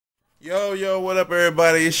Yo, what up,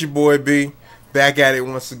 everybody? It's your boy B, back at it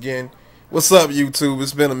once again. What's up, YouTube?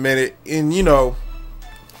 It's been a minute, and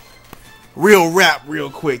real rap, real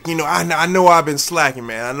quick. I know I've been slacking,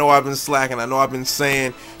 man. I know I've been slacking. I know I've been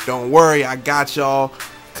saying, don't worry, I got y'all,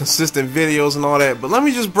 consistent videos and all that. But let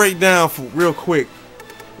me just break down for real quick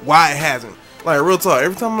why it hasn't. Like, real talk.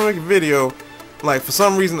 Every time I make a video, like, for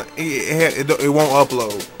some reason, it won't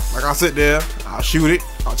upload. Like, I'll sit there, I'll shoot it,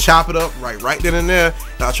 I'll chop it up right then and there,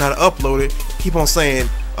 and I'll try to upload it, keep on saying,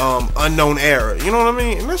 unknown error, you know what I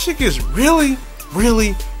mean? And that shit gets really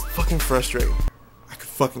fucking frustrating. I could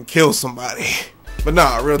fucking kill somebody. But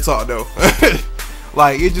nah, real talk though.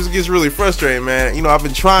 Like, it just gets really frustrating, man. I've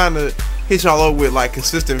been trying to hit y'all up with, like,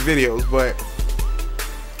 consistent videos, but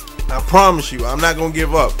I promise you, I'm not gonna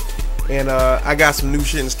give up. And I got some new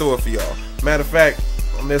shit in store for y'all. Matter of fact,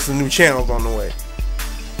 there's some new channels on the way.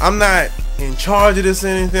 I'm not in charge of this or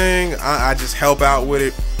anything. I just help out with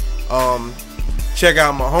it. Check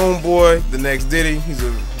out my homeboy, The Next Diddy. He's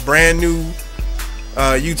a brand new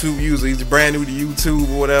YouTube user. He's brand new to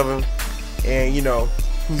YouTube or whatever. And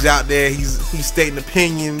he's out there. He's stating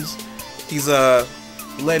opinions. He's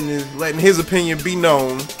letting his opinion be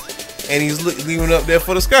known, and he's leaving it up there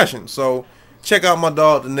for discussion. So check out my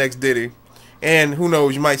dog, The Next Diddy. And who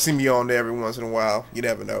knows, you might see me on there every once in a while. You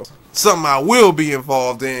never know. Something I will be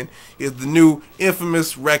involved in is the new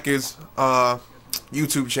Infamous Records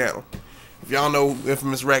YouTube channel. If y'all know who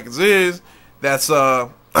Infamous Records is, that's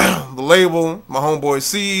the label my homeboy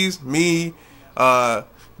sees, me,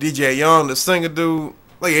 DJ Young, the singer dude.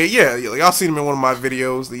 Like, yeah, y'all seen him in one of my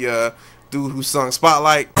videos, the dude who sung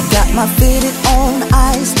Spotlight. Got my fitted on,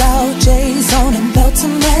 iced out J's on and belt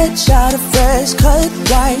and red, shot of fresh cut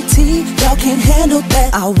white tee. Y'all can't handle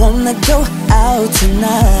that. I wanna go out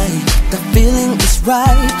tonight. The feeling is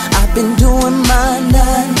right. I've been doing my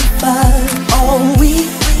 9 to 5 all week.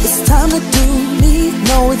 It's time to do me.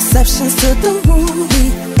 No exceptions to the rule.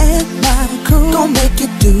 Me and my crew gon' make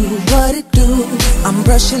it do what it do. I'm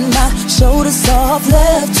brushing my shoulders off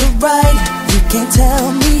left to right. You can't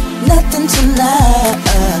tell me nothing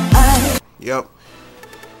tonight. Yep.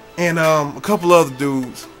 And a couple other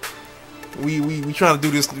dudes. We trying to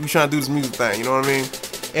do this. We trying to do this music thing. You know what I mean?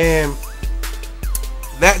 And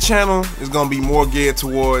that channel is gonna be more geared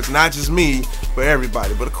towards not just me, but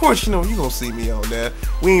everybody. But of course, you gonna see me on there.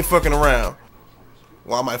 We ain't fucking around.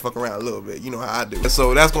 Well, I might fuck around a little bit. You know how I do.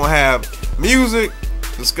 So that's gonna have music,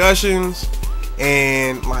 discussions,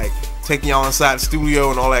 and like taking y'all inside the studio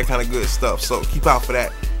and all that kind of good stuff. So keep out for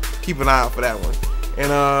that. Keep an eye out for that one.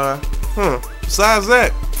 And besides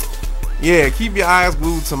that, yeah, keep your eyes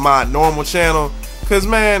glued to my normal channel, cause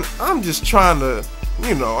man, I'm just trying to,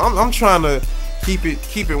 I'm trying to keep it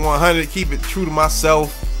 100, keep it true to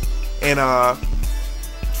myself, and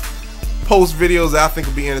post videos that I think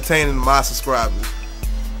will be entertaining to my subscribers.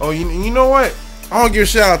 Oh, you know what? I want to give a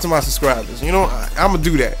shout out to my subscribers. I'm gonna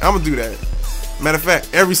do that. Matter of fact,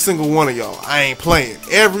 every single one of y'all. I ain't playing.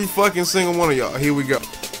 Every fucking single one of y'all. Here we go.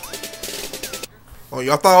 Oh,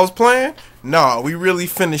 y'all thought I was playing? No, we really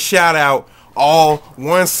finna shout out all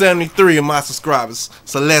 173 of my subscribers.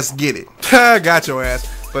 So let's get it. Got your ass.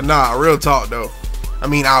 But nah, real talk though. I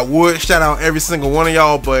mean, I would shout out every single one of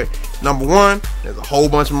y'all, but number one, there's a whole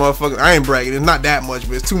bunch of motherfuckers. I ain't bragging. It's not that much,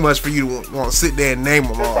 but it's too much for you to want to sit there and name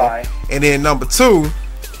them all. And then number two,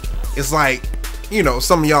 it's like,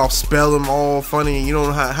 some of y'all spell them all funny and you don't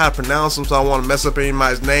know how to pronounce them, so I want to mess up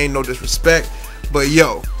anybody's name, no disrespect. But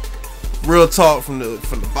yo, real talk from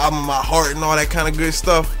the bottom of my heart and all that kind of good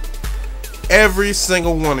stuff. Every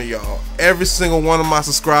single one of y'all, every single one of my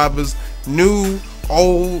subscribers, new,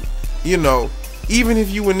 old, even if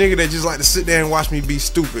you a nigga that just like to sit there and watch me be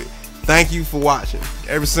stupid, thank you for watching.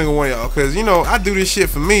 Every single one of y'all, because I do this shit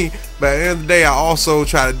for me, but at the end of the day, I also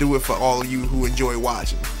try to do it for all of you who enjoy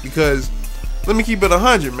watching. Because let me keep it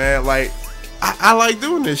 100, man. Like, I like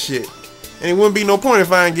doing this shit, and it wouldn't be no point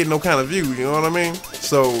if I ain't getting no kind of views. You know what I mean?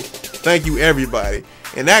 So thank you, everybody.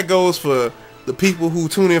 And that goes for the people who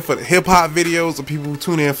tune in for the hip-hop videos, the people who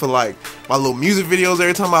tune in for like my little music videos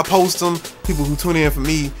every time I post them, people who tune in for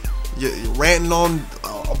me ranting on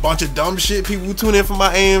a bunch of dumb shit, people who tune in for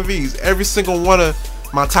my AMVs. Every single one of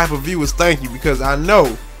my type of viewers, thank you, because I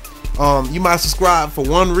know you might subscribe for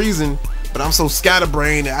one reason, but I'm so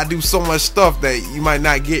scatterbrained that I do so much stuff that you might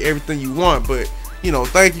not get everything you want. But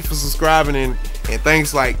thank you for subscribing, and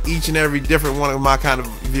thanks like each and every different one of my kind of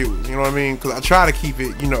viewers, you know what I mean? Because I try to keep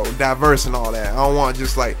it, diverse and all that. I don't want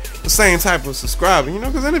just like the same type of subscribing,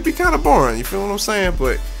 because then it'd be kind of boring, you feel what I'm saying?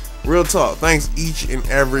 But real talk, thanks each and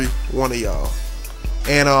every one of y'all.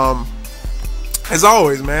 And as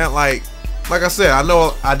always, man, like I said, I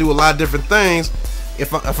know I do a lot of different things,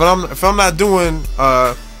 if I'm not doing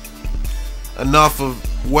enough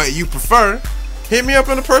of what you prefer, hit me up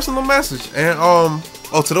in a personal message. And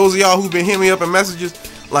to those of y'all who've been hitting me up in messages,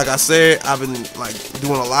 like I said, I've been like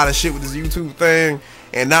doing a lot of shit with this YouTube thing,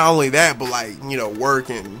 and not only that, but like, you know, work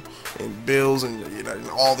and bills and, you know,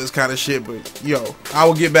 all this kind of shit. But yo, I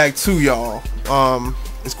will get back to y'all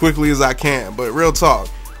as quickly as I can. But real talk,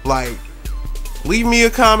 like, leave me a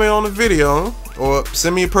comment on the video or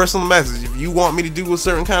send me a personal message. If you want me to do a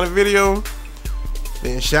certain kind of video,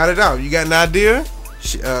 then shout it out. You got an idea?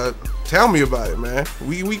 Tell me about it, man.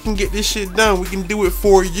 We can get this shit done. We can do it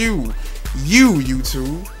for you.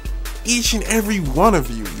 YouTube. Each and every one of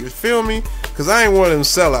you. You feel me? Because I ain't one of them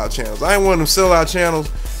sellout channels. I ain't one of them sellout channels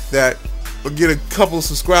that will get a couple of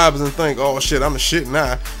subscribers and think, oh shit, I'm the shit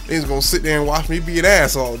now. They just gonna sit there and watch me be an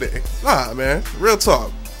ass all day. Nah, man. Real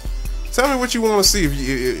talk. Tell me what you want to see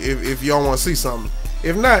if y'all want to see something.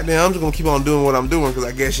 If not, then I'm just gonna keep on doing what I'm doing because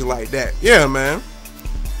I guess you like that. Yeah, man.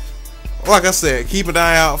 Like I said, keep an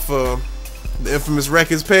eye out for the Infamous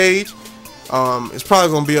Records page. It's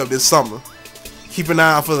probably gonna be up this summer. Keep an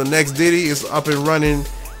eye out for the next Diddy. It's up and running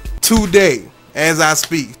today, as I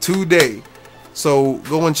speak. Today. So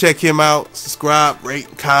go and check him out. Subscribe,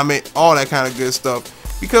 rate, comment, all that kind of good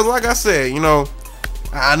stuff. Because like I said, you know,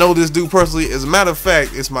 I know this dude personally. As a matter of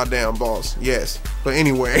fact, it's my damn boss. Yes. But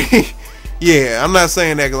anyway, yeah, I'm not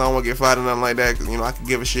saying that because I don't want to get fired or nothing like that. Because, you know, I can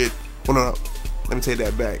give a shit. Well, no. Let me take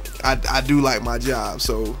that back. I do like my job,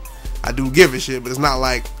 so I do give a shit, but it's not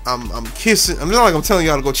like I'm kissing. I'm not like I'm telling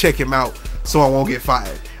y'all to go check him out so I won't get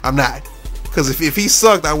fired. I'm not. Because if he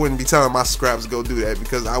sucked, I wouldn't be telling my subscribers to go do that,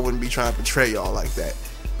 because I wouldn't be trying to portray y'all like that.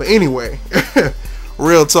 But anyway,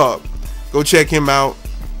 real talk. Go check him out.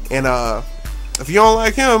 And if you don't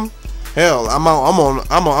like him, hell, I'm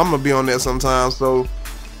gonna be on there sometimes. So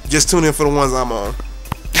just tune in for the ones I'm on.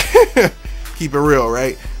 Keep it real,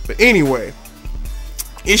 right? But anyway,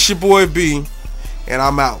 it's your boy B, and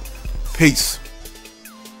I'm out. Peace.